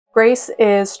Grace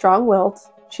is strong-willed.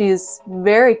 She's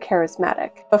very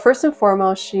charismatic. But first and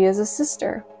foremost, she is a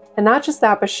sister. And not just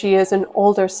that, but she is an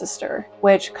older sister,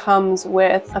 which comes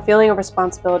with a feeling of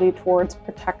responsibility towards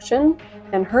protection,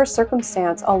 and her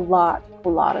circumstance, a lot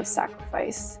of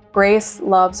sacrifice. Grace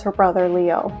loves her brother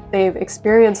Leo. They've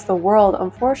experienced the world,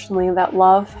 unfortunately, that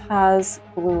love has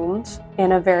bloomed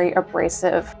in a very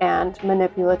abrasive and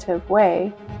manipulative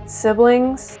way.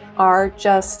 Siblings are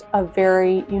just a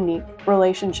very unique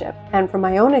relationship. And from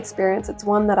my own experience, it's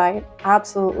one that I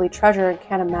absolutely treasure and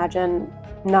can't imagine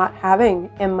not having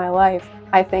in my life.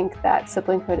 I think that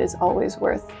siblinghood is always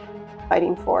worth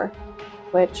fighting for,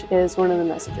 which is one of the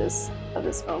messages of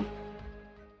this film.